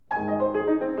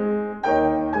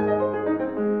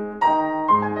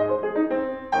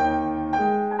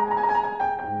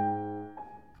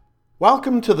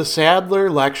Welcome to the Sadler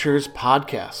Lectures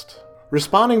podcast.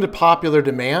 Responding to popular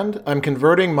demand, I'm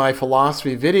converting my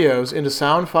philosophy videos into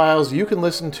sound files you can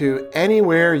listen to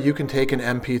anywhere you can take an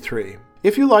MP3.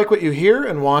 If you like what you hear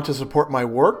and want to support my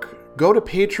work, go to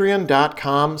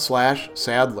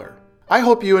patreon.com/Sadler. I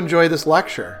hope you enjoy this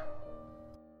lecture.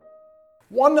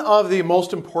 One of the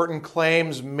most important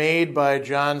claims made by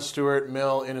John Stuart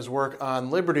Mill in his work on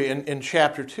liberty, in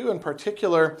Chapter 2 in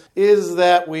particular, is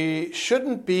that we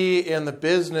shouldn't be in the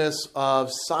business of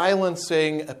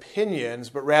silencing opinions,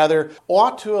 but rather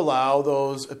ought to allow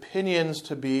those opinions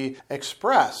to be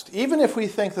expressed, even if we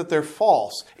think that they're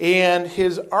false. And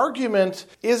his argument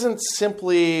isn't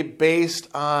simply based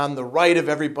on the right of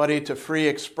everybody to free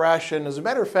expression. As a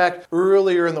matter of fact,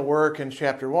 earlier in the work in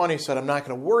Chapter 1, he said, I'm not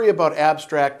going to worry about abstract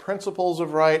principles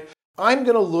of right. I'm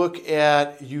going to look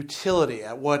at utility,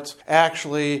 at what's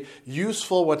actually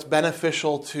useful, what's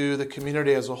beneficial to the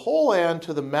community as a whole and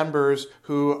to the members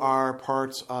who are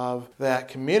parts of that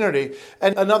community.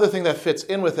 And another thing that fits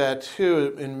in with that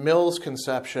too, in Mill's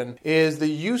conception, is the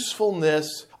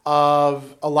usefulness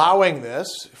of allowing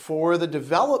this for the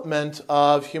development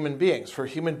of human beings, for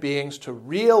human beings to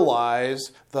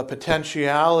realize the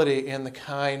potentiality in the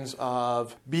kinds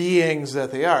of beings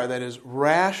that they are, that is,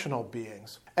 rational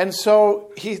beings. And so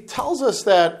he tells us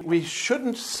that we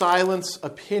shouldn't silence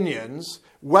opinions,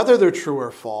 whether they're true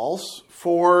or false,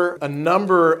 for a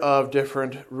number of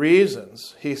different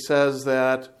reasons. He says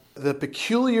that the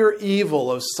peculiar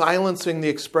evil of silencing the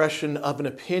expression of an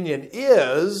opinion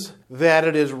is that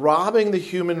it is robbing the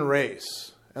human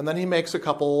race. And then he makes a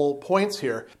couple points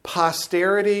here.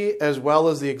 Posterity, as well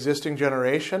as the existing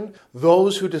generation,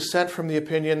 those who dissent from the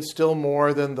opinion still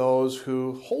more than those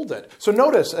who hold it. So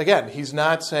notice, again, he's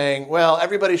not saying, well,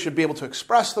 everybody should be able to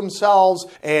express themselves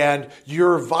and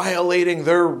you're violating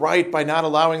their right by not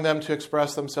allowing them to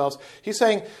express themselves. He's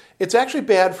saying it's actually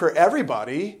bad for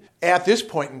everybody at this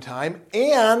point in time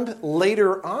and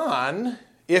later on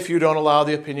if you don't allow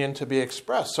the opinion to be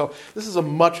expressed. So this is a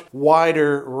much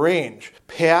wider range.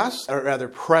 Past, or rather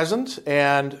present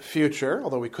and future,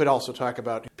 although we could also talk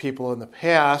about people in the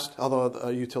past, although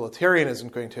a utilitarian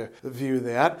isn't going to view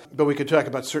that. But we could talk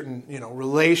about certain,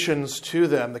 relations to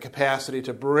them, the capacity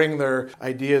to bring their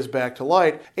ideas back to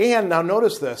light. And now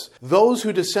notice this, those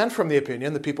who dissent from the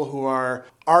opinion, the people who are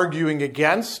arguing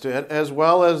against it, as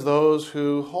well as those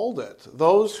who hold it.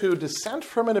 Those who dissent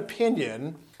from an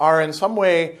opinion are in some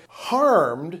way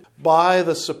harmed by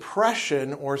the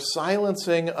suppression or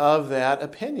silencing of that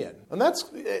opinion. And that's,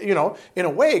 in a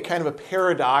way, kind of a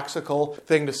paradoxical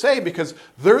thing to say because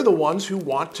they're the ones who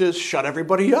want to shut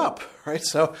everybody up, right?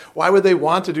 So why would they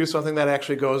want to do something that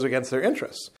actually goes against their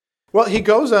interests? Well, he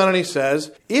goes on and he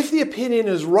says, if the opinion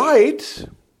is right,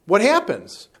 what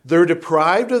happens? They're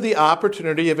deprived of the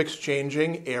opportunity of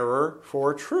exchanging error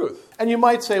for truth. And you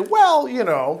might say, well,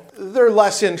 they're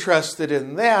less interested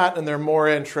in that and they're more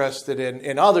interested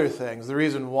in other things. The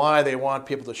reason why they want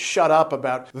people to shut up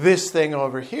about this thing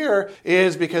over here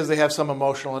is because they have some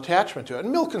emotional attachment to it.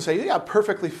 And Mill can say, yeah,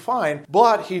 perfectly fine.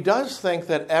 But he does think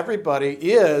that everybody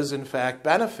is, in fact,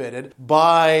 benefited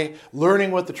by learning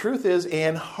what the truth is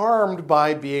and harmed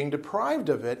by being deprived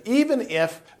of it, even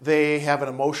if they have an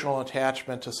emotional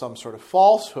attachment to some sort of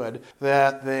falsehood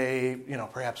that they,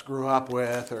 perhaps grew up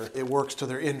with, or it works to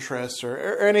their interests, or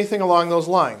anything along those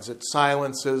lines. It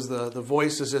silences the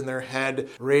voices in their head,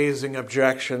 raising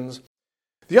objections.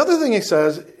 The other thing he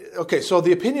says, okay, so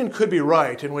the opinion could be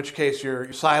right, in which case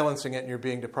you're silencing it and you're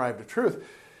being deprived of truth.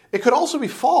 It could also be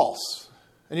false.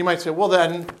 And you might say, well,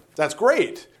 then that's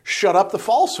great. Shut up the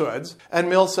falsehoods. And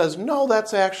Mill says, no,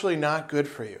 that's actually not good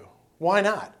for you. Why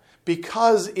not?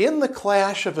 Because in the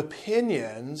clash of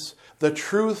opinions, the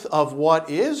truth of what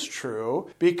is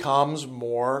true becomes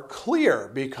more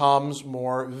clear, becomes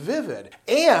more vivid.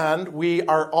 And we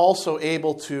are also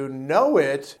able to know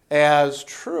it as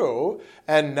true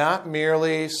and not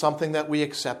merely something that we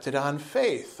accepted on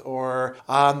faith or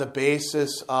on the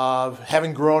basis of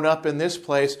having grown up in this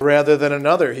place rather than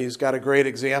another. He's got a great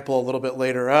example a little bit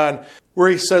later on where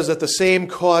he says that the same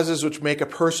causes which make a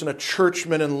person a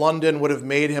churchman in London would have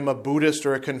made him a Buddhist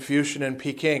or a Confucian in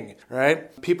Peking,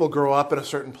 right? People grow up in a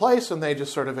certain place and they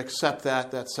just sort of accept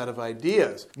that set of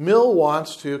ideas. Mill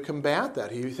wants to combat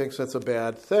that. He thinks that's a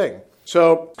bad thing.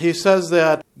 So he says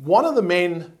that one of the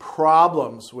main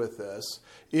problems with this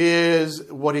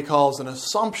is what he calls an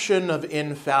assumption of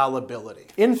infallibility.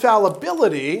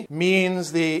 Infallibility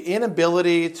means the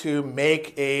inability to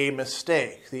make a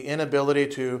mistake, the inability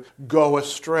to go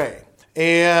astray.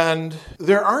 And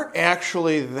there aren't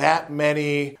actually that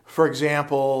many, for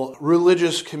example,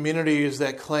 religious communities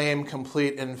that claim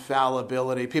complete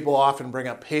infallibility. People often bring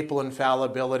up papal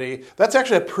infallibility. That's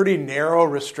actually a pretty narrow,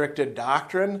 restricted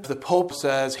doctrine. The Pope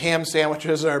says ham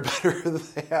sandwiches are better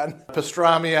than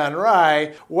pastrami on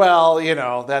rye.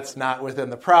 Well, that's not within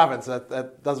the province.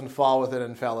 That doesn't fall within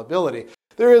infallibility.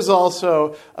 There is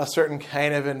also a certain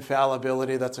kind of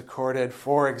infallibility that's accorded,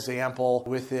 for example,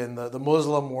 within the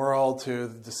Muslim world to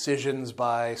decisions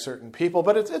by certain people.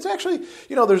 But it's actually,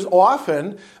 there's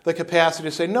often the capacity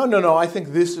to say, no, I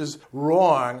think this is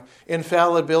wrong.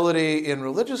 Infallibility in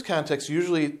religious context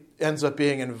usually ends up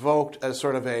being invoked as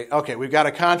sort of okay, we've got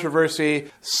a controversy,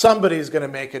 somebody's going to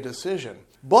make a decision.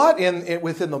 But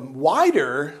within the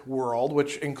wider world,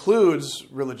 which includes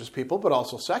religious people but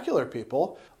also secular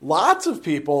people, lots of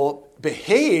people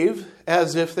behave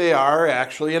as if they are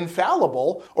actually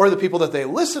infallible, or the people that they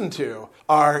listen to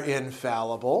are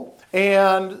infallible.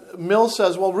 And Mill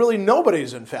says, well, really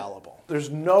nobody's infallible.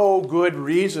 There's no good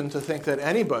reason to think that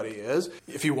anybody is.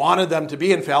 If you wanted them to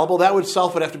be infallible, that would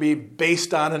have to be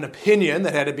based on an opinion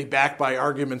that had to be backed by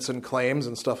arguments and claims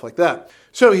and stuff like that.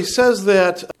 So he says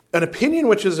that an opinion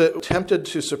which is attempted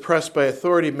to suppress by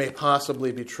authority may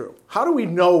possibly be true. How do we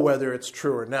know whether it's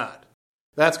true or not?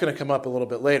 That's going to come up a little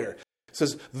bit later. It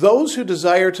says, those who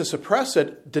desire to suppress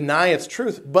it deny its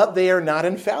truth, but they are not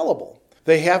infallible.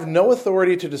 They have no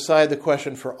authority to decide the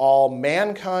question for all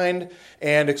mankind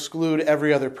and exclude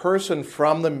every other person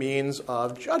from the means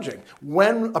of judging.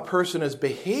 When a person is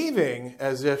behaving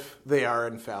as if they are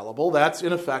infallible, that's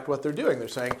in effect what they're doing. They're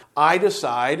saying, I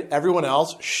decide, everyone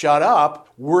else, shut up,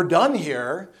 we're done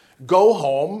here, go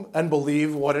home and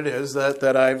believe what it is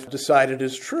that I've decided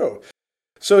is true.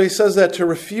 So he says that to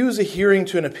refuse a hearing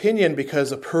to an opinion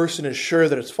because a person is sure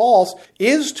that it's false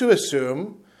is to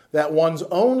assume that one's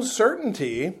own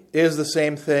certainty is the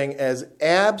same thing as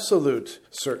absolute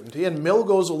certainty. And Mill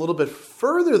goes a little bit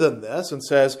further than this and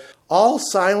says, all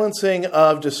silencing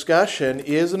of discussion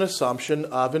is an assumption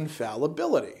of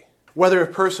infallibility. Whether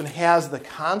a person has the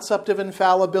concept of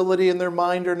infallibility in their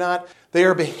mind or not, they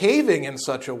are behaving in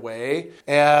such a way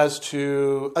as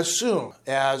to assume,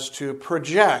 as to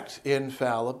project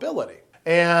infallibility.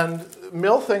 And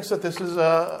Mill thinks that this is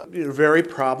very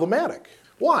problematic.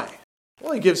 Why?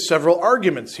 Well, he gives several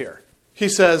arguments here. He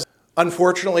says,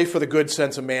 unfortunately for the good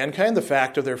sense of mankind, the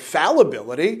fact of their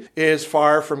fallibility is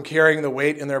far from carrying the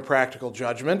weight in their practical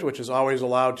judgment, which is always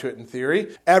allowed to it in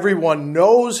theory. Everyone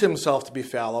knows himself to be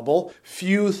fallible.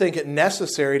 Few think it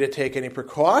necessary to take any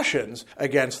precautions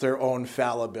against their own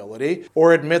fallibility,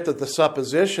 or admit that the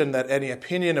supposition that any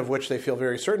opinion of which they feel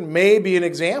very certain may be an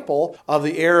example of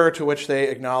the error to which they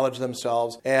acknowledge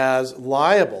themselves as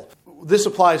liable. This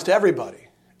applies to everybody.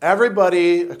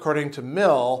 Everybody, according to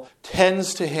Mill,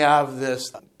 tends to have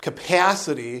this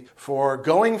capacity for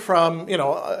going from,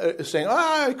 saying,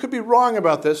 I could be wrong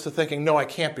about this, to thinking, no, I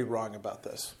can't be wrong about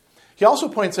this. He also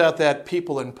points out that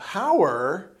people in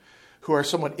power who are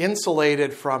somewhat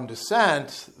insulated from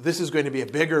dissent, this is going to be a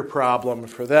bigger problem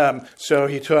for them. So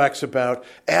he talks about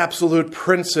absolute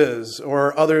princes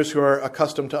or others who are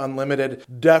accustomed to unlimited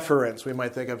deference. We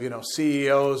might think of,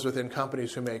 CEOs within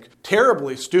companies who make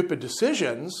terribly stupid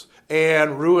decisions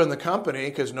and ruin the company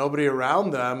because nobody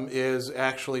around them is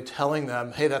actually telling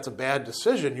them, hey, that's a bad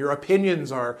decision. Your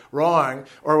opinions are wrong.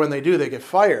 Or when they do, they get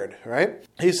fired, right?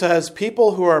 He says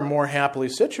people who are more happily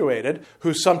situated,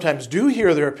 who sometimes do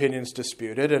hear their opinions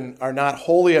disputed and are not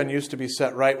wholly unused to be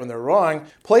set right when they're wrong,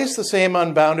 place the same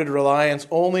unbounded reliance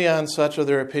only on such of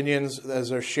their opinions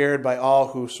as are shared by all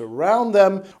who surround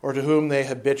them or to whom they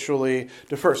habitually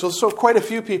defer. So quite a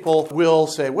few people will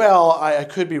say, well, I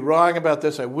could be wrong about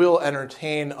this. I will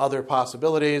entertain other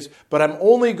possibilities, but I'm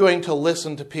only going to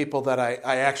listen to people that I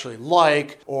actually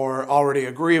like or already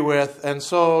agree with. And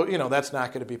so, that's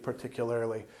not going to be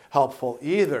particularly helpful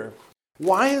either.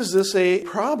 Why is this a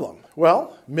problem?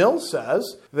 Well, Mill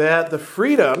says that the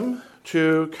freedom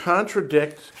to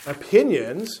contradict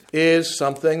opinions is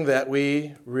something that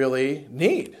we really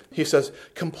need. He says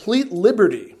complete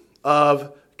liberty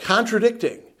of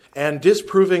contradicting and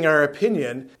disproving our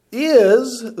opinion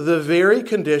is the very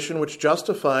condition which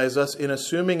justifies us in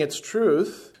assuming its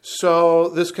truth. So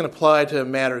this can apply to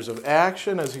matters of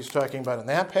action, as he's talking about in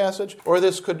that passage, or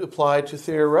this could apply to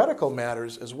theoretical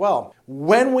matters as well.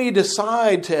 When we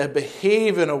decide to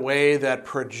behave in a way that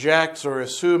projects or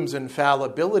assumes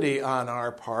infallibility on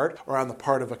our part, or on the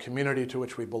part of a community to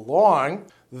which we belong,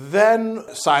 then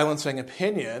silencing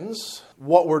opinions,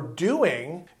 what we're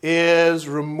doing is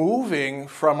removing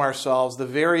from ourselves the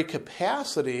very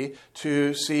capacity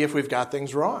to see if we've got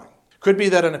things wrong. Could be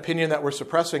that an opinion that we're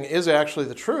suppressing is actually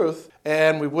the truth,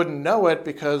 and we wouldn't know it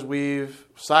because we've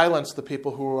silenced the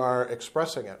people who are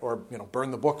expressing it, or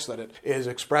burn the books that it is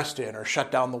expressed in, or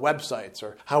shut down the websites,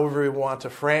 or however we want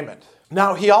to frame it.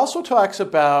 Now, he also talks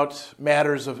about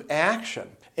matters of action.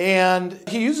 And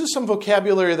he uses some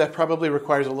vocabulary that probably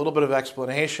requires a little bit of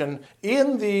explanation.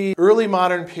 In the early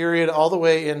modern period, all the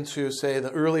way into, say,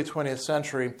 the early 20th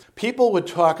century, people would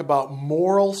talk about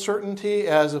moral certainty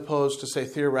as opposed to, say,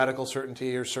 theoretical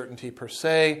certainty or certainty per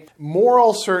se.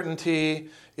 Moral certainty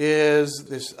is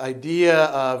this idea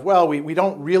of, well, we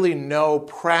don't really know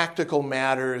practical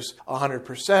matters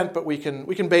 100%, but we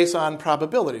can base on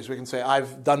probabilities. We can say,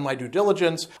 I've done my due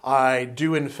diligence. I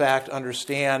do, in fact,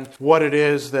 understand what it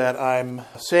is that I'm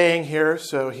saying here.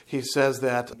 So he says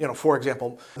that, for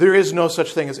example, there is no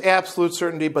such thing as absolute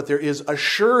certainty, but there is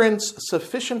assurance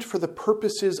sufficient for the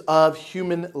purposes of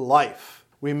human life.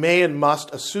 We may and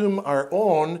must assume our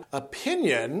own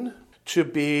opinion to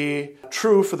be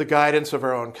true for the guidance of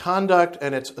our own conduct,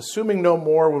 and it's assuming no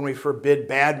more when we forbid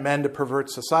bad men to pervert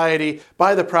society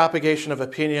by the propagation of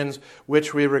opinions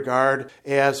which we regard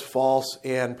as false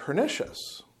and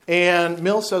pernicious. And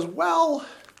Mill says, well,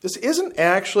 this isn't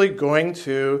actually going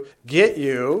to get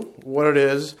you what it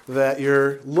is that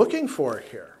you're looking for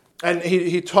here. And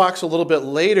he talks a little bit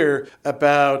later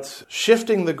about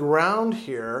shifting the ground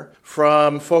here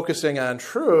from focusing on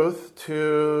truth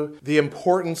to the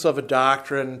importance of a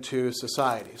doctrine to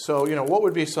society. So, what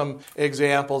would be some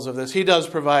examples of this? He does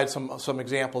provide some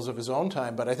examples of his own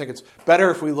time, but I think it's better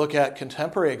if we look at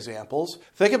contemporary examples.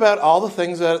 Think about all the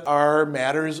things that are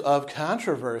matters of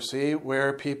controversy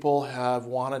where people have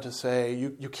wanted to say,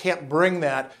 you can't bring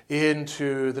that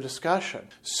into the discussion.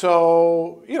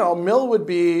 So, Mill would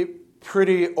be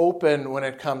pretty open when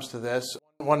it comes to this.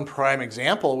 One prime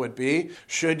example would be,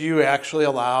 should you actually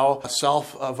allow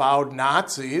self-avowed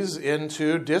Nazis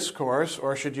into discourse,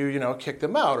 or should you, kick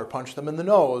them out or punch them in the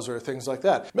nose or things like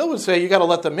that? Mill would say you got to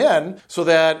let them in so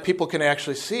that people can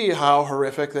actually see how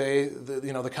horrific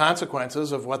the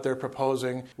consequences of what they're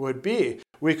proposing would be.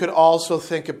 We could also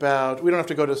think about, we don't have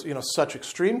to go to such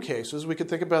extreme cases, we could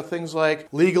think about things like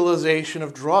legalization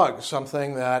of drugs,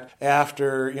 something that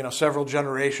after several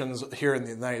generations here in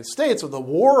the United States of the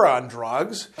war on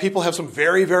drugs, people have some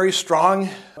very, very strong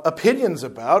opinions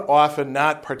about, often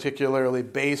not particularly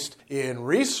based in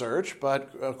research,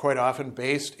 but quite often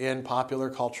based in popular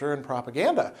culture and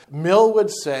propaganda. Mill would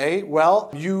say,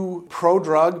 well, you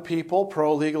pro-drug people,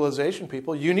 pro-legalization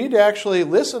people, you need to actually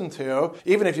listen to,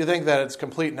 even if you think that it's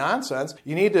complete nonsense,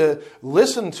 you need to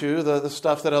listen to the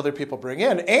stuff that other people bring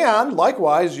in. And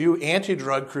likewise, you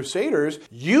anti-drug crusaders,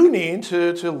 you need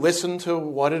to listen to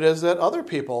what it is that other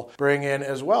people bring in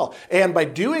as well. And by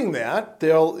doing that,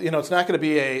 it's not going to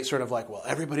be a sort of like, well,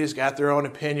 everybody's got their own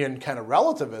opinion kind of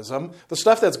relativism. The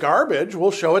stuff that's garbage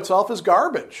will show itself as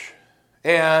garbage.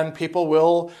 And people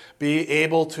will be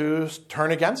able to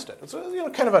turn against it. It's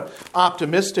kind of an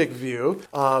optimistic view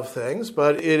of things,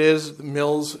 but it is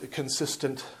Mill's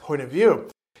consistent point of view.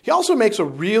 He also makes a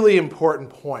really important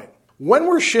point. When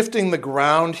we're shifting the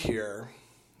ground here,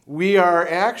 we are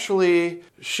actually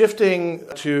shifting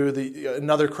to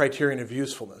another criterion of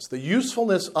usefulness, the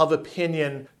usefulness of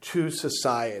opinion to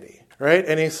society, right?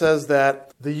 And he says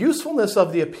that the usefulness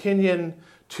of the opinion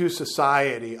to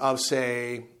society of,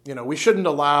 say, we shouldn't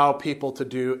allow people to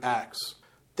do X.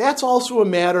 That's also a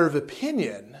matter of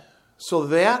opinion. So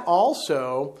that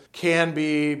also can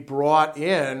be brought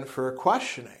in for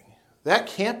questioning. That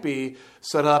can't be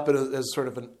set up as sort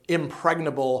of an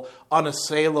impregnable,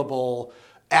 unassailable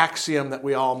axiom that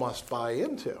we all must buy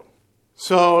into.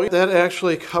 So that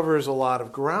actually covers a lot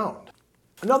of ground.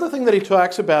 Another thing that he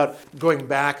talks about, going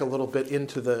back a little bit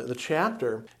into the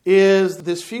chapter, is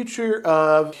this future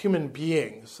of human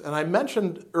beings. And I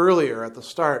mentioned earlier at the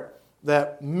start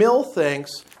that Mill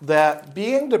thinks that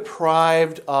being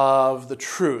deprived of the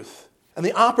truth and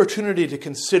the opportunity to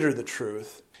consider the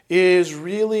truth is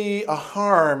really a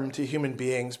harm to human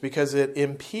beings because it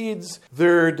impedes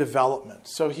their development.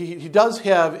 So he does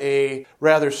have a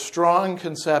rather strong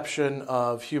conception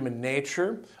of human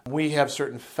nature. We have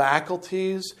certain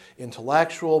faculties,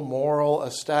 intellectual, moral,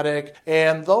 aesthetic,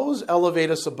 and those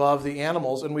elevate us above the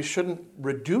animals, and we shouldn't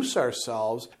reduce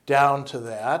ourselves down to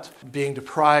that, being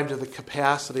deprived of the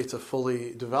capacity to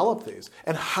fully develop these.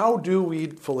 And how do we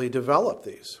fully develop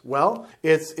these? Well,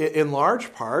 it's in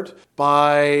large part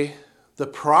by the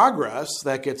progress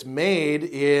that gets made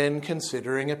in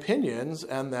considering opinions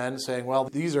and then saying, well,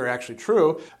 these are actually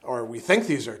true, or we think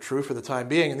these are true for the time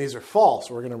being, and these are false,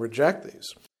 so we're going to reject these.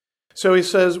 So he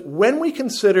says, when we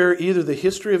consider either the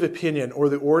history of opinion or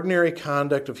the ordinary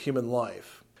conduct of human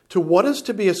life, to what is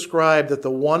to be ascribed that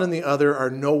the one and the other are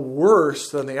no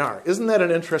worse than they are? Isn't that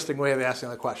an interesting way of asking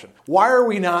the question? Why are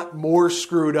we not more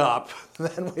screwed up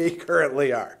than we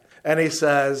currently are? And he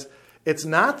says, it's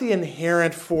not the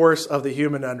inherent force of the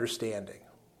human understanding.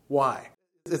 Why?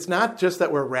 It's not just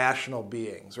that we're rational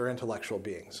beings or intellectual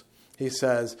beings. He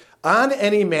says, on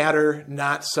any matter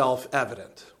not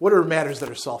self-evident. What are matters that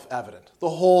are self-evident? The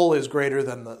whole is greater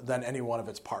than any one of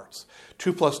its parts.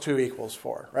 2 + 2 =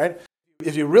 4, right?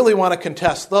 If you really want to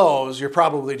contest those, you're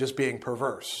probably just being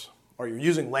perverse, or you're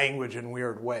using language in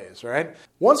weird ways, right?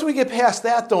 Once we get past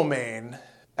that domain,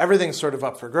 everything's sort of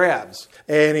up for grabs.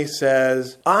 And he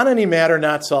says, on any matter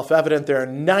not self-evident, there are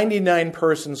 99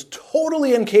 persons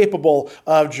totally incapable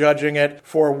of judging it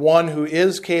for one who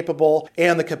is capable,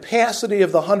 and the capacity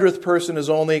of the 100th person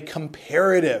is only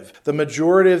comparative. The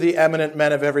majority of the eminent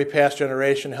men of every past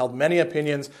generation held many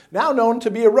opinions now known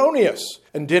to be erroneous,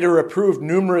 and did or approved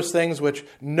numerous things which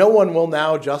no one will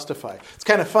now justify. It's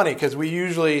kind of funny because we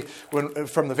usually,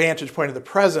 from the vantage point of the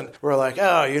present, we're like,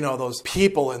 oh, those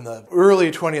people in the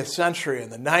early 20th century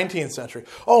and the 19th century,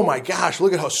 oh my gosh,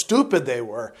 look at how stupid they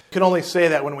were. You can only say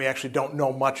that when we actually don't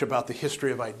know much about the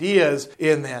history of ideas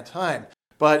in that time.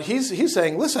 But he's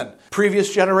saying, listen,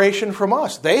 previous generation from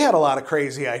us, they had a lot of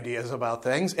crazy ideas about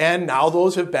things, and now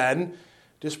those have been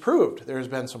disproved. There's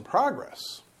been some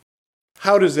progress.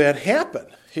 How does that happen?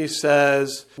 He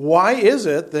says, why is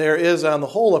it there is, on the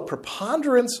whole, a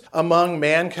preponderance among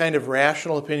mankind of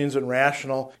rational opinions and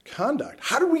rational conduct?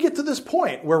 How did we get to this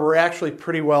point where we're actually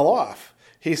pretty well off?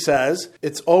 He says,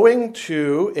 it's owing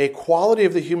to a quality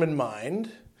of the human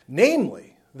mind,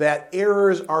 namely, that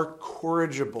errors are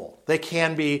corrigible. They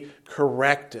can be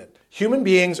corrected. Human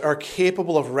beings are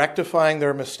capable of rectifying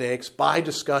their mistakes by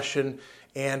discussion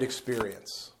and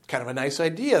experience. Kind of a nice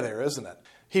idea there, isn't it?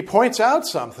 He points out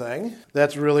something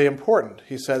that's really important.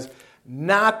 He says,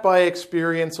 not by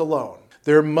experience alone.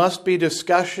 There must be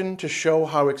discussion to show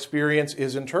how experience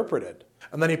is interpreted.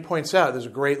 And then he points out, there's a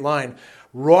great line,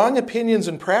 wrong opinions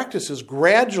and practices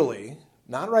gradually,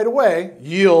 not right away,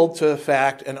 yield to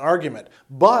fact and argument.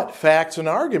 But facts and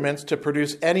arguments, to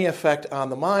produce any effect on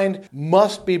the mind,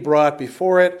 must be brought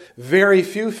before it. Very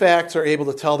few facts are able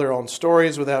to tell their own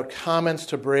stories without comments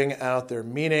to bring out their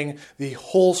meaning. The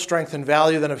whole strength and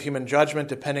value then of human judgment,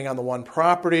 depending on the one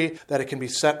property, that it can be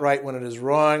set right when it is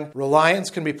wrong. Reliance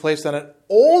can be placed on it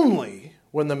only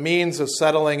when the means of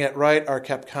settling it right are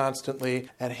kept constantly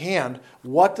at hand.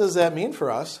 What does that mean for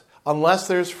us? Unless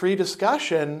there's free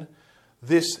discussion,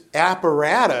 this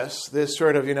apparatus, this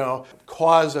sort of,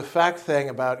 cause-effect thing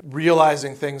about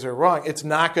realizing things are wrong, it's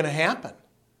not going to happen.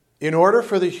 In order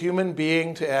for the human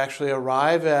being to actually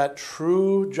arrive at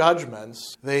true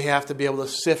judgments, they have to be able to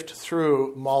sift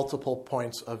through multiple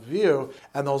points of view,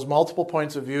 and those multiple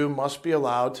points of view must be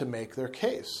allowed to make their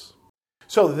case.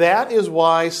 So that is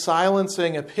why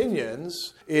silencing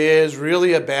opinions is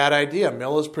really a bad idea.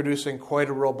 Mill is producing quite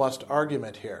a robust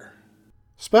argument here.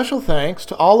 Special thanks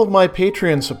to all of my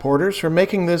Patreon supporters for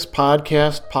making this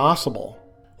podcast possible.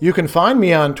 You can find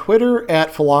me on Twitter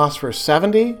at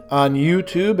Philosopher70, on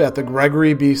YouTube at the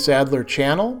Gregory B. Sadler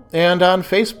channel, and on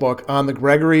Facebook on the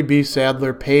Gregory B.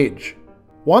 Sadler page.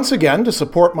 Once again, to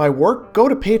support my work, go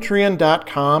to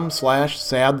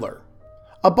patreon.com/Sadler.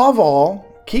 Above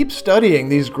all, keep studying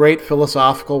these great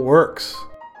philosophical works.